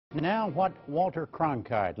Now what Walter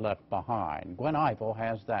Cronkite left behind. Gwen Ifill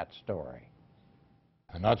has that story.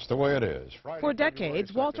 And that's the way it is. For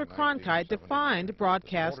decades, Walter Cronkite defined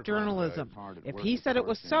broadcast journalism. If he said it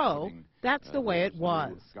was so, that's the way it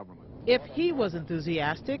was. If he was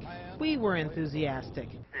enthusiastic, we were enthusiastic.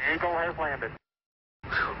 The Eagle has landed.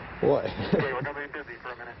 Boy. Okay, we're going to be busy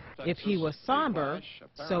for a minute. If he was somber,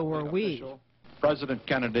 so were we. President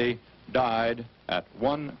Kennedy died at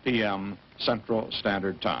 1 p.m. Central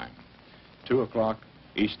Standard Time, 2 o'clock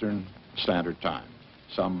Eastern Standard Time,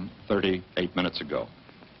 some 38 minutes ago.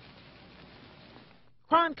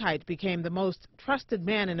 Cronkite became the most trusted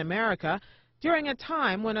man in America during a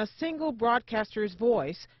time when a single broadcaster's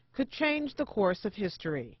voice could change the course of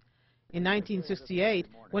history. In 1968,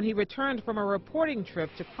 when he returned from a reporting trip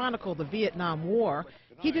to chronicle the Vietnam War,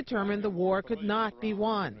 he determined the war could not be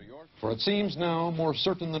won. For it seems now more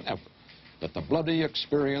certain than ever that the bloody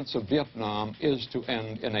experience of Vietnam is to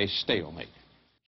end in a stalemate.